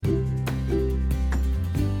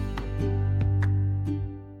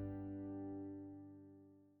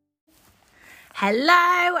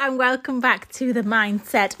Hello and welcome back to the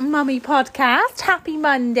Mindset Mummy podcast. Happy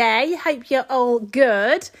Monday. Hope you're all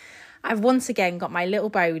good. I've once again got my little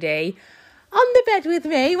Bodhi on the bed with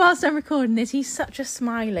me whilst I'm recording this. He's such a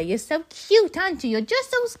smiler. You're so cute, aren't you? You're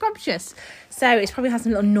just so scrumptious. So it's probably has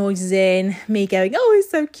some little noises in, me going, oh, he's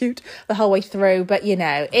so cute the whole way through. But you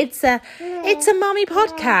know, it's a mummy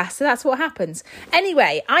podcast, so that's what happens.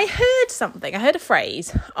 Anyway, I heard a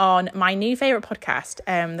phrase on my new favourite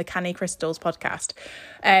podcast, the Canny Crystals podcast,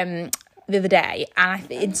 the other day, and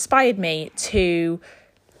it inspired me to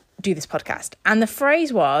do this podcast. And the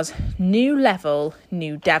phrase was, new level,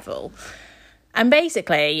 new devil. And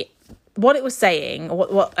basically, what it was saying,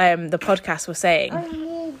 what the podcast was saying,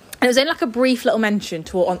 and it was only like a brief little mention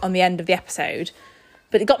on the end of the episode,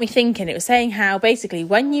 but it got me thinking. It was saying how basically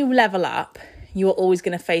when you level up, you are always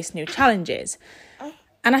going to face new challenges.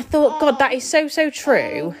 And I thought, God, that is so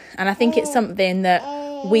true. And I think it's something that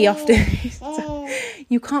we often...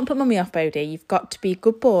 You can't put mummy off, Bodhi. You've got to be a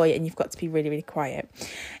good boy and you've got to be really, really quiet.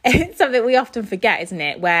 It's something we often forget, isn't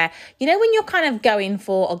it? Where, you know, when you're kind of going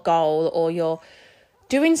for a goal or you're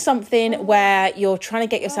doing something where you're trying to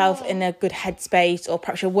get yourself in a good headspace, or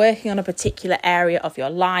perhaps you're working on a particular area of your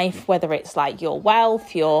life, whether it's like your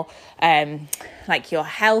wealth, your like your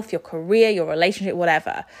health, your career, your relationship,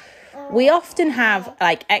 whatever. We often have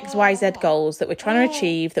like XYZ goals that we're trying to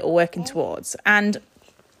achieve, that we're working towards. And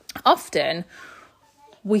often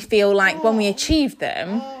we feel like when we achieve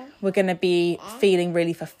them, we're going to be feeling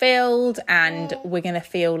really fulfilled and we're going to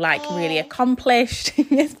feel like really accomplished.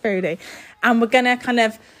 Yes, Brody. And we're going to kind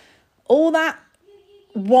of, all that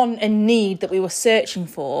want and need that we were searching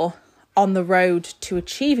for on the road to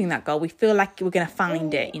achieving that goal, we feel like we're going to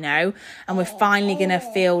find it, you know, and we're finally going to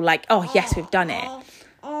feel like, oh, yes, we've done it.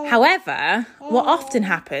 However, what often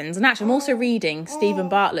happens, and actually I'm also reading Stephen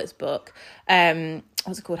Bartlett's book,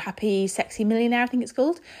 what's it called? Happy Sexy Millionaire, I think it's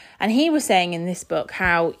called. And he was saying in this book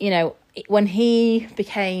how, you know, when he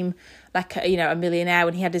became like, a millionaire,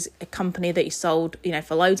 when he had his company that he sold, you know,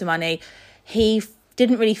 for loads of money, he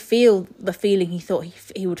didn't really feel the feeling he thought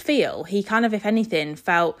he would feel. He kind of, if anything,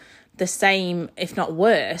 felt the same, if not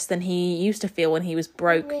worse, than he used to feel when he was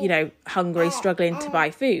broke, you know, hungry, struggling to buy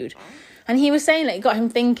food. And he was saying that it got him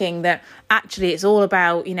thinking that actually it's all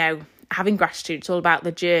about, you know, having gratitude. It's all about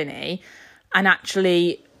the journey and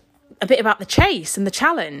actually a bit about the chase and the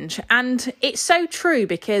challenge. And it's so true,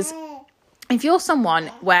 because if you're someone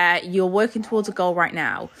where you're working towards a goal right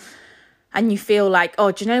now and you feel like,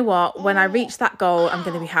 oh, do you know what? When I reach that goal, I'm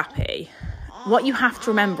going to be happy. What you have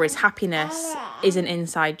to remember is happiness is an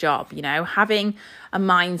inside job, you know, having a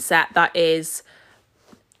mindset that is,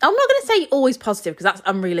 I'm not going to say always positive because that's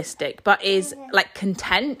unrealistic, but is like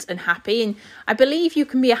content and happy. And I believe you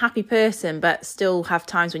can be a happy person but still have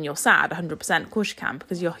times when you're sad, 100%. Of course you can,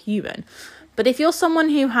 because you're human. But if you're someone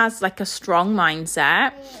who has like a strong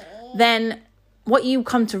mindset, then what you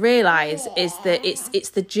come to realise is that it's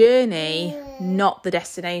the journey, not the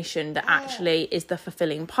destination, that actually is the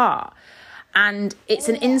fulfilling part. And it's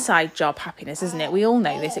an inside job, happiness, isn't it? We all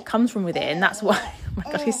know this. It comes from within. That's why, oh my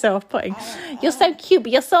God, he's so off-putting. You're so cute,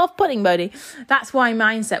 but you're so off-putting, Bodhi. That's why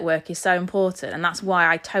mindset work is so important. And that's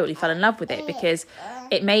why I totally fell in love with it, because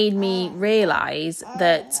it made me realise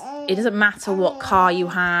that it doesn't matter what car you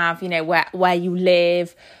have, you know, where you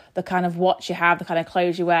live, the kind of watch you have, the kind of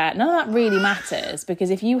clothes you wear. None of that really matters, because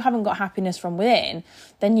if you haven't got happiness from within,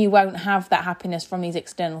 then you won't have that happiness from these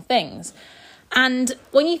external things. And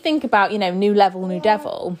when you think about, you know, new level, new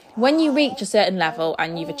devil, when you reach a certain level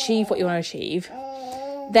and you've achieved what you want to achieve,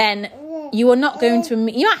 then you are not going to,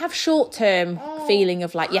 you might have short-term feeling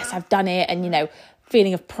of like, yes, I've done it, and, you know,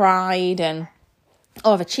 feeling of pride and,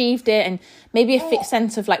 oh, I've achieved it, and maybe a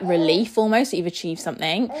sense of like relief almost that you've achieved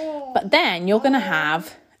something. But then you're going to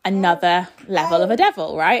have another level of a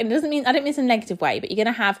devil, right? And it doesn't mean, I don't mean this in a negative way, but you're going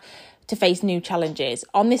to have to face new challenges.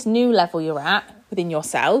 On this new level you're at within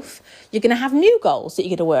yourself, you're going to have new goals that you're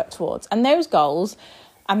going to work towards. And those goals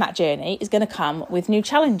and that journey is going to come with new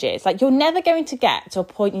challenges. Like, you're never going to get to a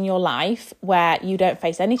point in your life where you don't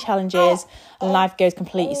face any challenges and life goes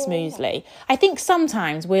completely smoothly. I think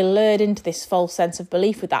sometimes we're lured into this false sense of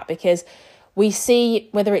belief with that, because we see,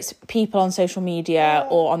 whether it's people on social media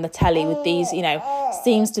or on the telly with these, you know,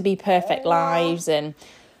 seems to be perfect lives, and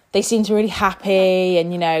they seem to be really happy,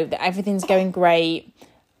 and, you know, that everything's going great.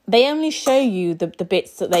 They only show you the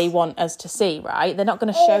bits that they want us to see, right? They're not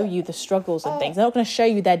going to show you the struggles and things. They're not going to show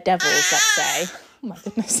you their devils, let's say. Oh my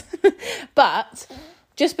goodness. But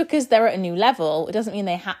just because they're at a new level, it doesn't mean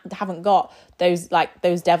they haven't got those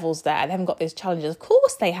devils there. They haven't got those challenges. Of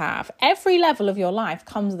course they have. Every level of your life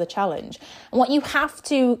comes with a challenge. And what you have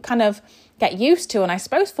to kind of get used to, and I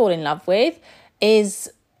suppose fall in love with, it's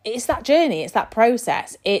that journey, it's that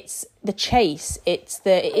process, it's the chase, it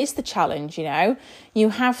is the challenge, you know. You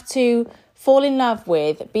have to fall in love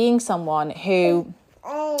with being someone who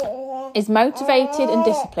is motivated and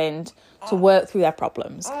disciplined to work through their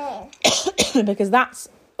problems. Because that's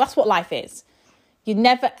what life is. You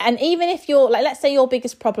never, and even if you're like, let's say your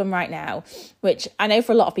biggest problem right now, which I know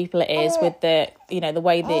for a lot of people it is with the, you know, the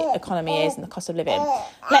way the economy is and the cost of living.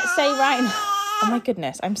 Let's say right now, oh my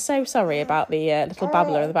goodness, I'm so sorry about the little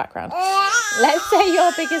babbler in the background. Let's say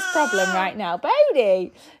your biggest problem right now,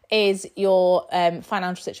 Bodhi, is your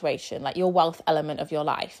financial situation, like your wealth element of your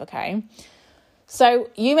life, okay? So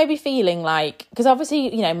you may be feeling like, because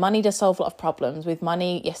obviously, you know, money does solve a lot of problems. With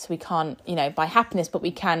money, yes, we can't, you know, buy happiness, but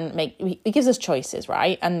we can it gives us choices,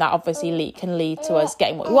 right? And that obviously can lead to us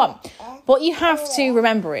getting what we want. What you have to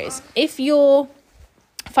remember is, if your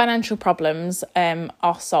financial problems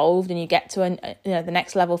are solved and you get to the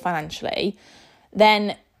next level financially,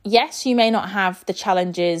 then yes, you may not have the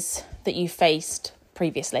challenges that you faced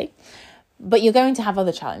previously, but you're going to have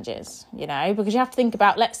other challenges, you know, because you have to think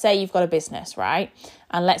about, let's say you've got a business, right?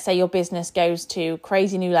 And let's say your business goes to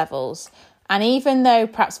crazy new levels. And even though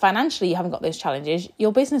perhaps financially you haven't got those challenges,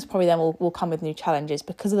 your business probably then will come with new challenges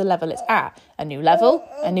because of the level it's at. A new level,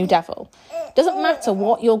 a new devil. Doesn't matter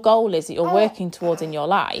what your goal is that you're working towards in your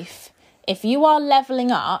life. If you are leveling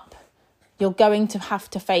up, you're going to have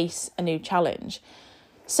to face a new challenge.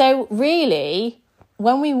 So really,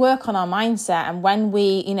 when we work on our mindset and when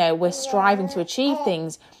we're striving to achieve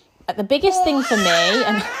things, the biggest thing for me,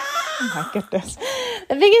 and oh my goodness,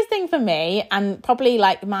 the biggest thing for me, and probably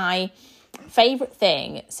like my favourite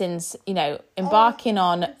thing since, you know, embarking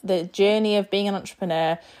on the journey of being an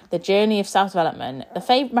entrepreneur, the journey of self-development,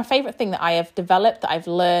 my favourite thing that I have developed, that I've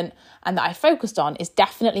learned and that I focused on is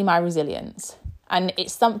definitely my resilience. And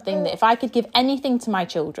it's something that if I could give anything to my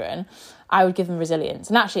children, I would give them resilience.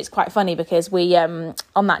 And actually, it's quite funny because we, on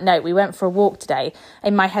that note, we went for a walk today.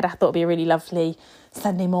 In my head, I thought it'd be a really lovely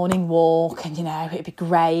Sunday morning walk and, you know, it'd be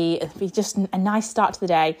great. It'd be just a nice start to the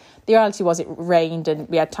day. The reality was it rained and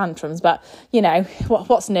we had tantrums, but, you know,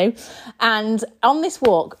 what's new? And on this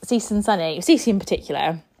walk, Cece in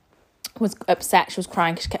particular, was upset. She was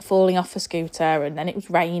crying because she kept falling off her scooter and then it was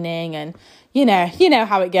raining and, you know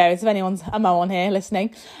how it goes if anyone's a mum on here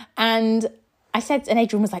listening. And I said, and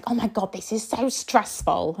Adrian was like, oh my God, this is so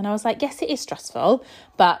stressful. And I was like, yes, it is stressful,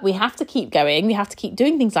 but we have to keep going. We have to keep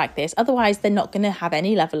doing things like this. Otherwise, they're not going to have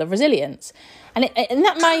any level of resilience. And in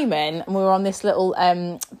that moment, when we were on this little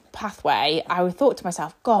pathway, I thought to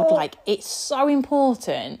myself, God, like, it's so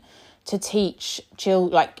important to teach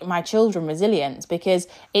my children resilience, because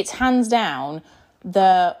it's hands down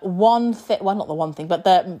the one thing, well, not the one thing, but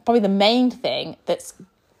probably the main thing that's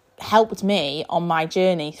helped me on my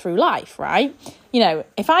journey through life, right? You know,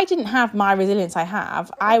 if I didn't have my resilience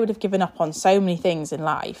I would have given up on so many things in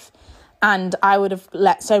life, and I would have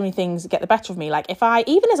let so many things get the better of me. Like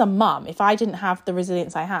even as a mum, if I didn't have the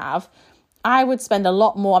resilience I have, I would spend a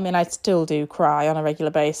lot more. I mean, I still do cry on a regular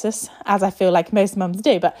basis, as I feel like most mums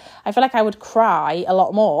do, but I feel like I would cry a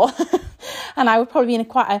lot more and I would probably be in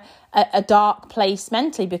quite a dark place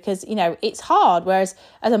mentally, because, you know, it's hard. Whereas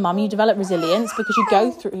as a mum, you develop resilience because you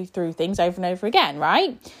go through things over and over again,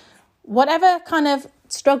 right? Whatever kind of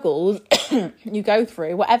struggles you go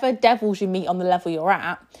through, whatever devils you meet on the level you're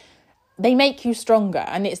at, they make you stronger.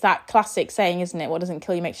 And it's that classic saying, isn't it? What doesn't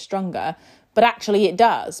kill you makes you stronger. But actually it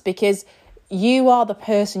does, because you are the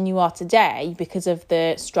person you are today because of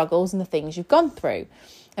the struggles and the things you've gone through.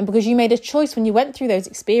 And because you made a choice when you went through those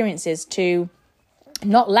experiences to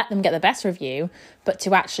not let them get the better of you, but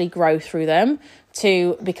to actually grow through them,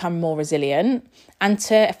 to become more resilient and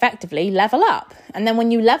to effectively level up. And then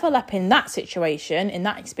when you level up in that situation, in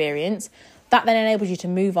that experience, that then enables you to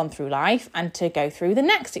move on through life and to go through the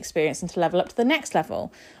next experience and to level up to the next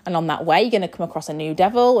level. And on that way, you're going to come across a new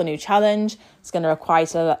devil, a new challenge. It's going to require you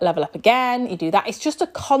to level up again. You do that. It's just a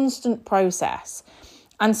constant process.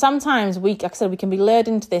 And sometimes like I said, we can be lured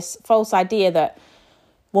into this false idea that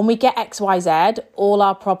when we get X, Y, Z, all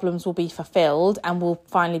our problems will be fulfilled and we'll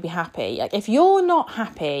finally be happy. Like, if you're not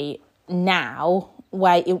happy now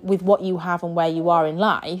with what you have and where you are in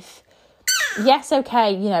life, yes,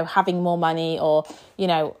 okay, you know, having more money or, you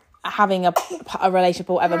know, having a relationship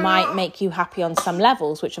or whatever might make you happy on some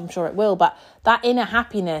levels, which I'm sure it will, but that inner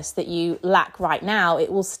happiness that you lack right now,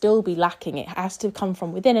 it will still be lacking. It has to come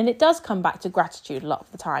from within, and it does come back to gratitude a lot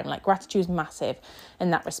of the time. Like, gratitude is massive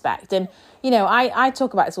in that respect. And, you know, I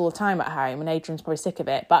talk about this all the time at home, and Adrian's probably sick of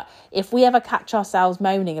it, but if we ever catch ourselves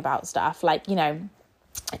moaning about stuff, like, you know,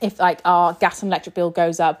 if like our gas and electric bill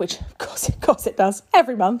goes up, which of course it does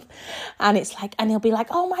every month, and it's like, and he'll be like,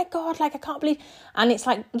 oh my God, like I can't believe, and it's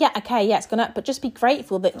like, yeah, okay, yeah, it's gonna, but just be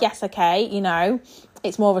grateful that yes, okay, you know,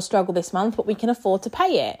 it's more of a struggle this month, but we can afford to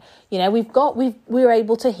pay it. You know, we're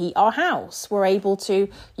able to heat our house, we're able to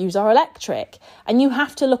use our electric, and you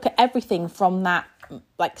have to look at everything from that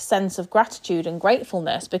like sense of gratitude and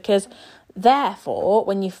gratefulness, because therefore,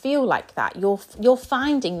 when you feel like that, you're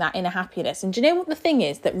finding that inner happiness. And do you know what the thing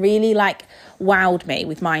is that really like wowed me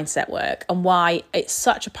with mindset work, and why it's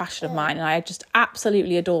such a passion of mine and I just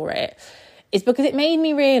absolutely adore it, is because it made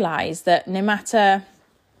me realise that no matter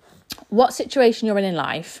what situation you're in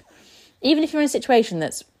life, even if you're in a situation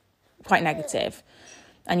that's quite negative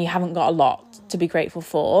and you haven't got a lot to be grateful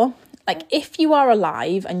for, like if you are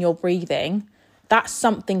alive and you're breathing, that's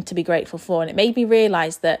something to be grateful for. And it made me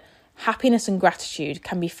realise that happiness and gratitude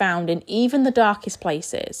can be found in even the darkest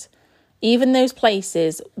places, even those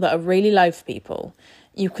places that are really low for people.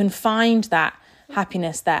 You can find that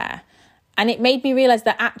happiness there. And it made me realise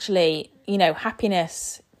that actually, you know,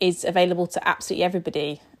 happiness is available to absolutely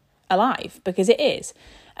everybody alive, because it is.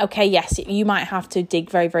 Okay, yes, you might have to dig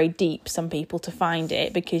very, very deep, some people, to find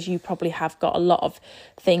it, because you probably have got a lot of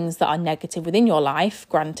things that are negative within your life,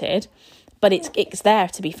 granted, but it's there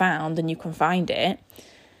to be found and you can find it.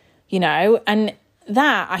 You know, and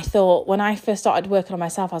that I thought when I first started working on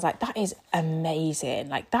myself, I was like, that is amazing.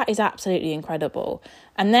 Like, that is absolutely incredible.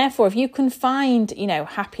 And therefore, if you can find, you know,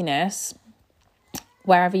 happiness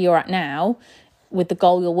wherever you're at now with the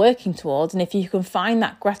goal you're working towards, and if you can find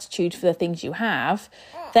that gratitude for the things you have,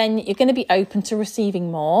 then you're going to be open to receiving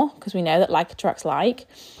more, because we know that like attracts like,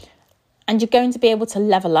 and you're going to be able to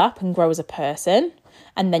level up and grow as a person.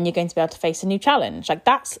 And then you're going to be able to face a new challenge. Like,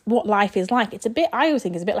 that's what life is like. It's a bit, I always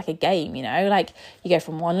think it's a bit like a game, you know, like you go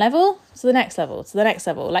from one level to the next level, to the next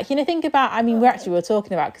level. Like, you know, think about, I mean, we were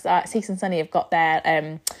talking about, because Cease and Sunny have got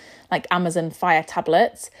their like Amazon Fire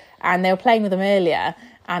tablets, and they were playing with them earlier.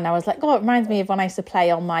 And I was like, oh, it reminds me of when I used to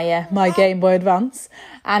play on my my Game Boy Advance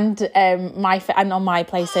and and on my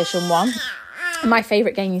PlayStation 1. My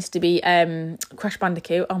favourite game used to be Crash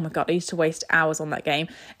Bandicoot. Oh my God, I used to waste hours on that game.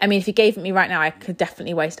 I mean, if you gave it me right now, I could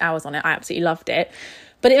definitely waste hours on it. I absolutely loved it.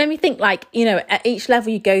 But it made me think, like, you know, at each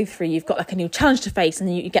level you go through, you've got like a new challenge to face,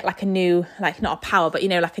 and you get like a new, like not a power, but, you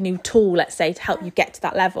know, like a new tool, let's say, to help you get to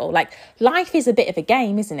that level. Like, life is a bit of a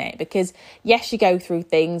game, isn't it? Because yes, you go through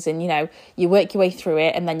things and, you know, you work your way through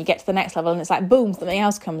it, and then you get to the next level and it's like, boom, something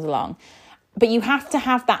else comes along. But you have to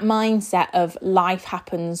have that mindset of life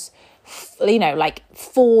happens, you know, like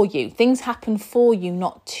for you. Things happen for you,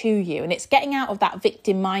 not to you. And it's getting out of that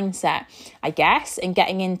victim mindset, I guess, and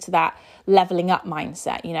getting into that leveling up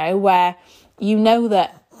mindset, you know, where you know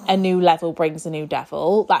that a new level brings a new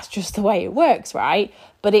devil. That's just the way it works, right?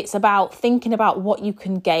 But it's about thinking about what you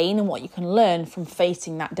can gain and what you can learn from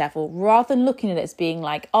facing that devil, rather than looking at it as being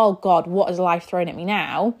like, oh God, what is life throwing at me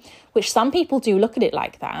now? Which some people do look at it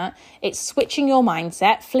like that. It's switching your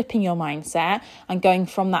mindset, flipping your mindset, and going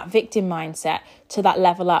from that victim mindset to that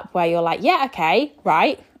level up where you're like, yeah, okay,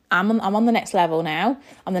 right, I'm on the next level now.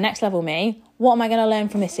 I'm the next level me. What am I going to learn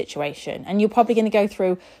from this situation? And you're probably going to go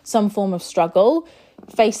through some form of struggle,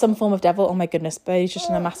 face some form of devil. Oh my goodness, Bodhi's just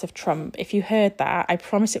in a massive trump. If you heard that, I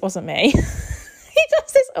promise it wasn't me. He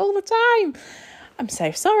does this all the time. I'm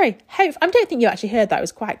so sorry. I don't think you actually heard that. It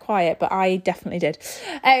was quite quiet, but I definitely did.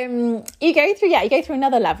 You go through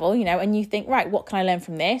another level, you know, and you think, right, what can I learn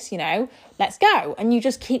from this? You know, let's go. And you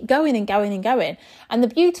just keep going and going and going. And the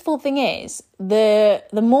beautiful thing is, the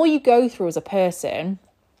more you go through as a person,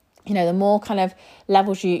 you know, the more kind of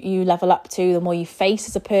levels you level up to, the more you face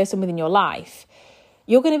as a person within your life,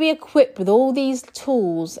 you're going to be equipped with all these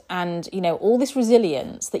tools and, you know, all this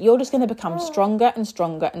resilience that you're just going to become stronger and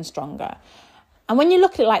stronger and stronger. And when you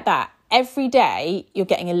look at it like that, every day you're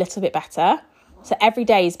getting a little bit better. So every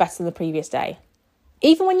day is better than the previous day.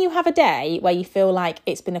 Even when you have a day where you feel like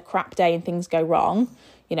it's been a crap day and things go wrong,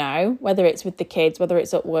 you know, whether it's with the kids, whether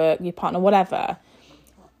it's at work, your partner, whatever,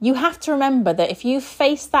 you have to remember that if you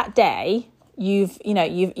face that day, you've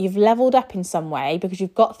leveled up in some way, because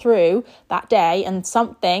you've got through that day and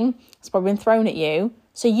something has probably been thrown at you.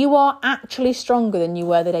 So you are actually stronger than you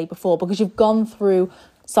were the day before, because you've gone through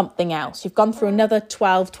something else. You've gone through another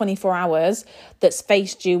 12, 24 hours that's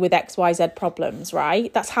faced you with XYZ problems,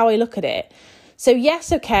 right? That's how I look at it. So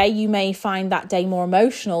yes, okay, you may find that day more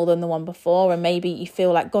emotional than the one before, and maybe you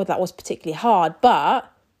feel like, God, that was particularly hard, but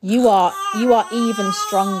you are even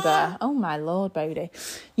stronger. Oh my Lord, Bodhi.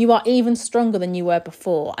 You are even stronger than you were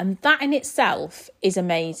before. And that in itself is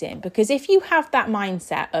amazing, because if you have that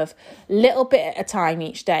mindset of little bit at a time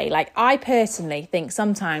each day, like I personally think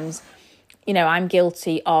sometimes, I'm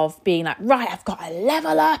guilty of being like, right, I've got to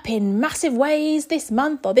level up in massive ways this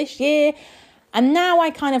month or this year. And now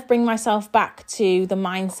I kind of bring myself back to the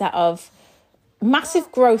mindset of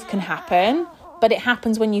massive growth can happen, but it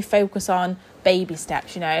happens when you focus on baby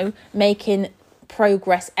steps, making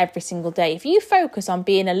progress every single day. If you focus on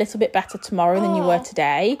being a little bit better tomorrow than you were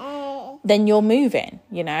today, then you're moving,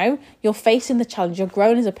 you're facing the challenge, you're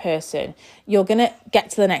growing as a person, you're going to get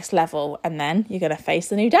to the next level, and then you're going to face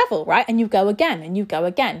the new devil, right? And you go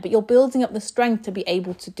again, but you're building up the strength to be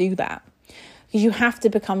able to do that. Because you have to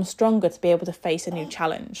become stronger to be able to face a new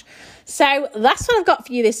challenge. So that's what I've got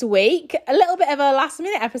for you this week. A little bit of a last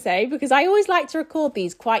minute episode, because I always like to record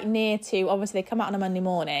these quite near to, obviously they come out on a Monday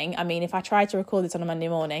morning. I mean, if I tried to record this on a Monday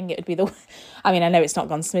morning, it would be I know it's not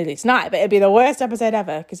gone smoothly tonight, but it'd be the worst episode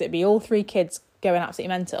ever, because it'd be all 3 kids going absolutely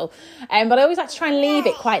mental. But I always like to try and leave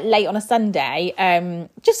it quite late on a Sunday,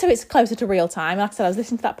 just so it's closer to real time. Like I said, I was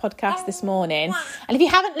listening to that podcast this morning, and if you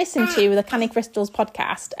haven't listened to the Canny Crystals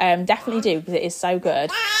podcast, definitely do, because it is so good.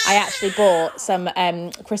 I actually bought some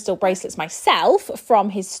crystal bracelets myself from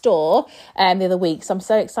his store the other week, so I'm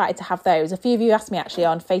so excited to have those. A few of you asked me actually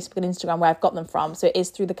on Facebook and Instagram where I've got them from, so it is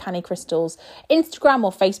through the Canny Crystals Instagram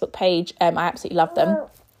or Facebook page. I absolutely love them.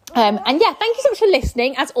 And yeah, thank you so much for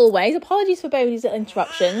listening. As always, apologies for Bodhi's little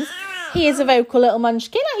interruptions. He is a vocal little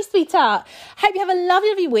munchkin. Hey, sweetheart. Hope you have a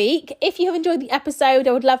lovely week. If you have enjoyed the episode,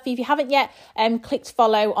 I would love for you, if you haven't yet clicked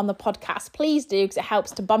follow on the podcast, please do, because it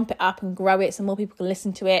helps to bump it up and grow it so more people can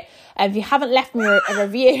listen to it. And if you haven't left me a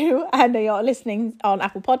review and you're listening on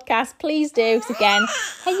Apple Podcasts, please do, because again,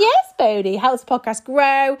 hey, yes, Bodhi, helps the podcast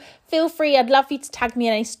grow. Feel free, I'd love for you to tag me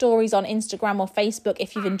in any stories on Instagram or Facebook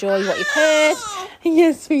if you've enjoyed what you've heard.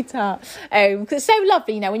 Yes, sweetheart. Because it's so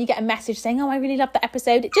lovely, when you get a message saying, oh, I really love the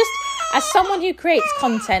episode. It just, as someone who creates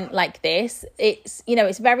content like this, it's,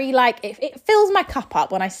 it's very it fills my cup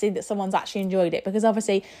up when I see that someone's actually enjoyed it, because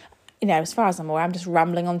obviously, as far as I'm aware, I'm just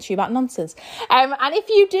rambling on to you about nonsense. And if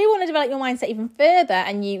you do want to develop your mindset even further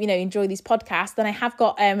and you enjoy these podcasts, then I have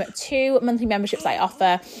got 2 monthly memberships I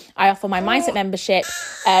offer. I offer my mindset membership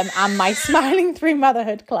and my Smiling Through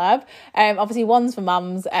Motherhood Club. Obviously, one's for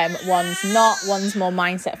mums, one's not. One's more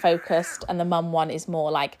mindset focused, and the mum one is more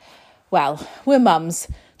like, well, we're mums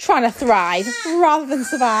trying to thrive rather than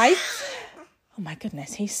survive. Oh my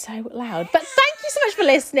goodness, he's so loud. But thank you so much for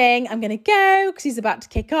listening. I'm going to go because he's about to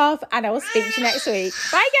kick off, and I will speak to you next week.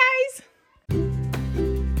 Bye, guys.